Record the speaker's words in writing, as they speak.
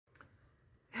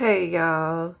Hey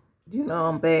y'all, you know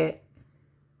I'm back.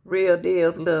 Real deal.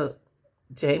 Look,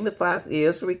 Jamie Foxx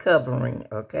is recovering,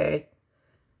 okay?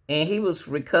 And he was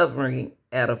recovering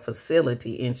at a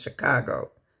facility in Chicago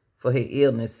for his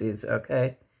illnesses,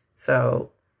 okay?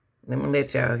 So let me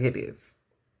let y'all hear this.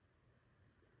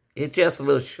 It's just a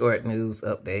little short news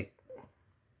update.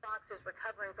 Fox is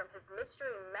recovering from his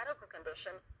mystery medical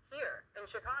condition here in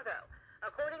Chicago.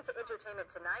 According to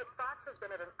Entertainment Tonight, Fox has been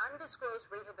at an undisclosed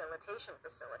rehabilitation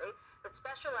facility that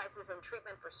specializes in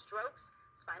treatment for strokes,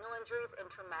 spinal injuries, and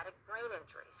traumatic brain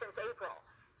injury since April.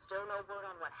 Still no word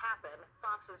on what happened.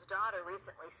 Fox's daughter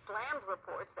recently slammed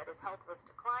reports that his health was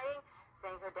declining,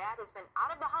 saying her dad has been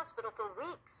out of the hospital for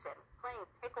weeks and playing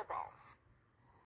pickleball.